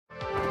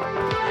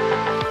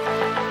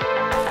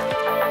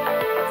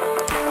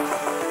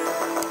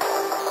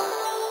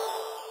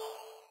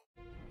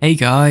Hey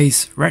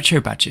guys,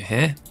 Retro Badger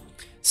here.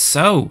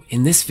 So,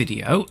 in this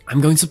video, I'm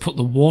going to put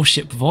the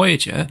Warship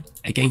Voyager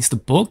against the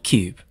Borg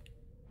cube.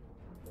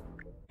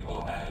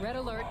 Red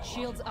alert,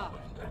 shields up.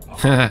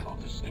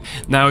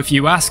 Now, if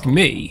you ask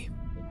me,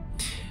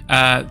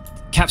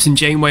 Captain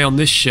Janeway on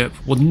this ship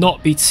would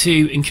not be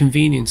too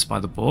inconvenienced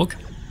by the Borg.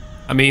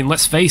 I mean,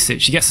 let's face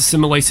it, she gets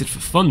assimilated for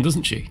fun,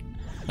 doesn't she?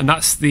 And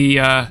that's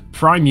the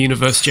Prime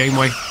Universe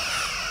Janeway.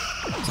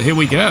 So here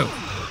we go.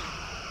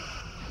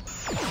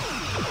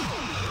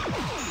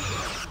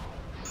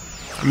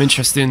 I'm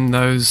interested in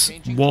those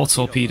war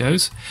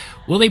torpedoes.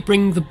 Will they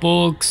bring the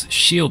Borg's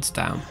shields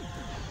down?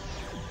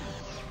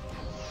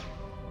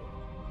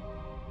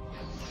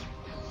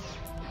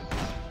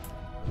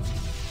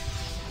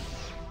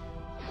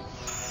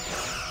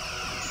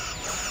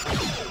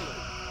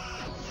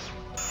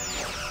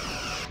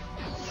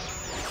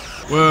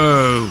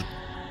 Whoa!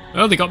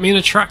 Oh, they got me in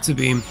a tractor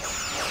beam.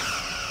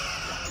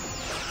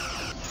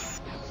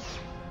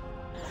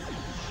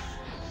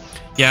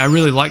 Yeah, I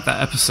really like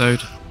that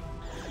episode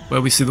where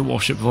we see the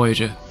Warship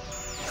Voyager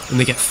and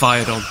they get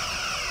fired on.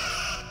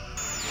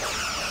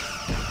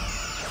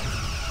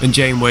 And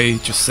Janeway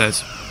just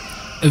says,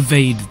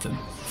 evade them.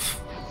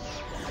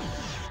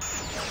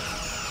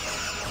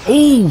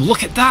 Oh,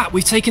 look at that!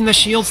 We've taken their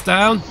shields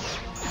down!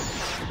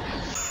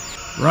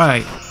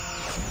 Right.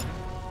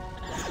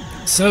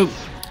 So,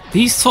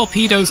 these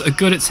torpedoes are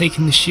good at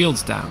taking the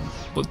shields down,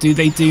 but do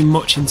they do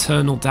much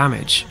internal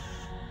damage?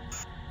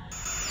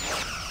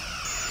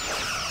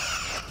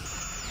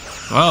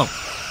 Well,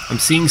 I'm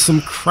seeing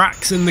some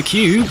cracks in the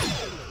cube.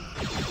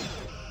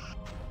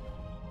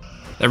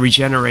 They're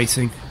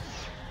regenerating.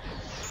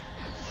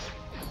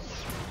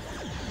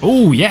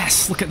 Oh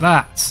yes, look at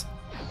that.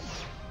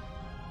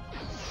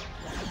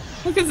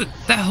 Look at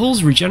that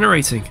hull's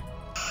regenerating.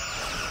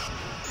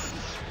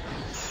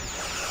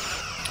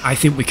 I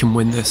think we can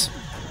win this.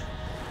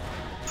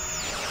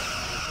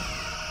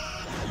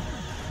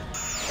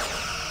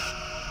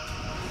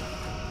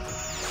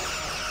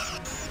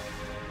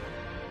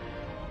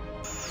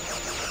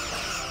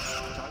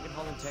 Target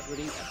hull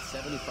integrity at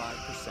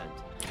 75%.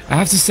 I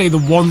have to say the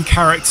one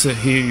character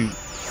who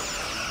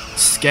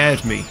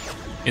scared me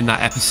in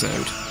that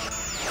episode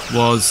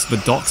was the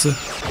Doctor.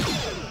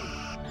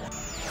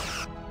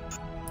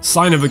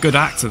 Sign of a good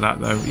actor, that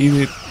though.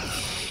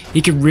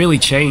 He could really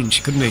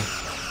change, couldn't he?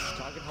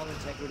 Target hull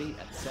integrity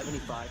at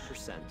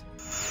 75%.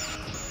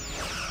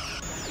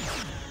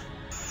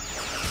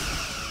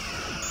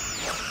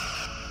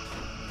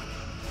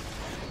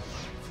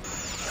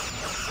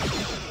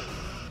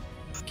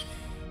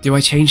 Do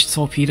I change the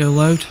torpedo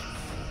load?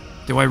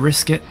 Do I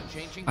risk it?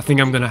 I think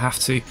I'm gonna have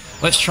to.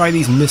 Let's try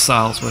these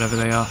missiles, whatever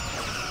they are.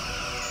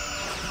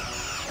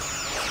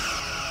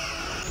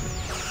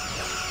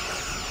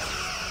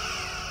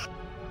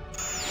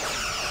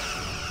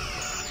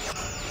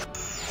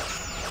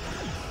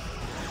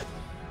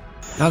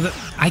 Now that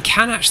I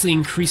can actually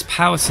increase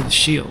power to the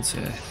shields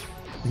here.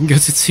 We can go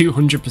to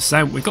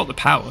 200%. We've got the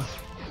power.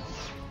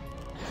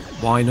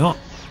 Why not?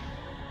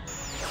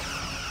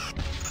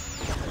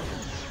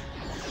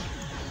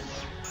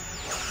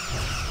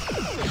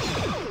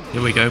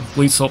 Here we go.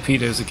 Blue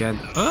torpedoes again.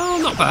 Oh,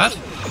 not bad.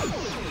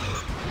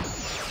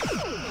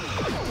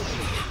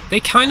 They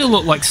kind of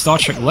look like Star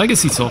Trek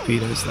Legacy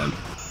torpedoes then.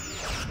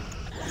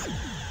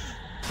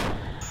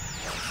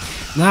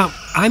 Now,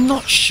 I'm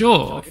not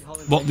sure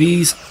what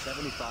these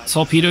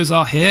torpedoes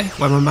are here,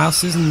 where my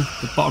mouse is in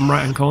the bottom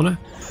right hand corner.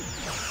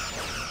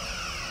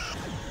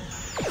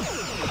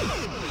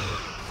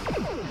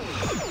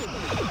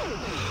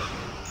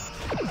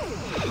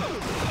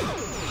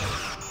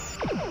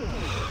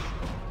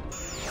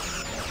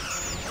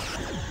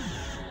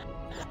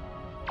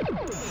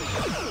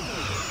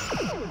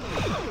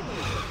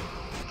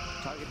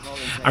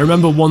 I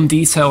remember one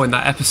detail in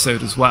that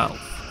episode as well.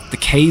 The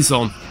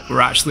Kazon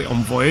were actually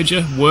on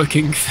Voyager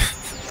working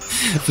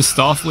for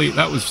Starfleet.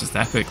 That was just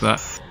epic,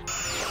 that.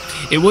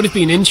 It would have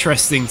been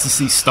interesting to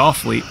see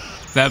Starfleet,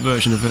 their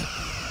version of it.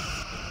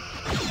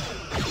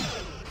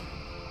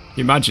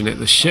 You imagine it,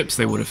 the ships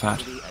they would have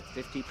had.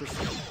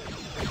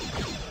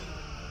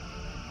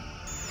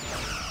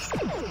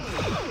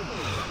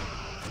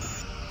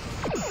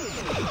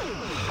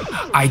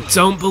 I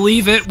don't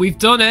believe it, we've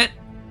done it!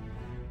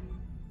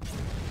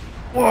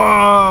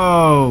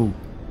 Whoa!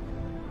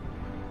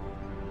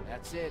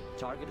 That's it.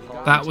 Target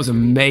hull That was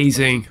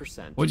amazing.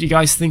 What do you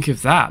guys think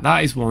of that?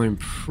 That is one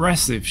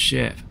impressive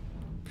ship.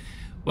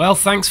 Well,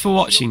 thanks for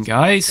watching,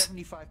 guys.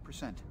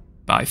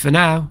 Bye for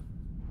now.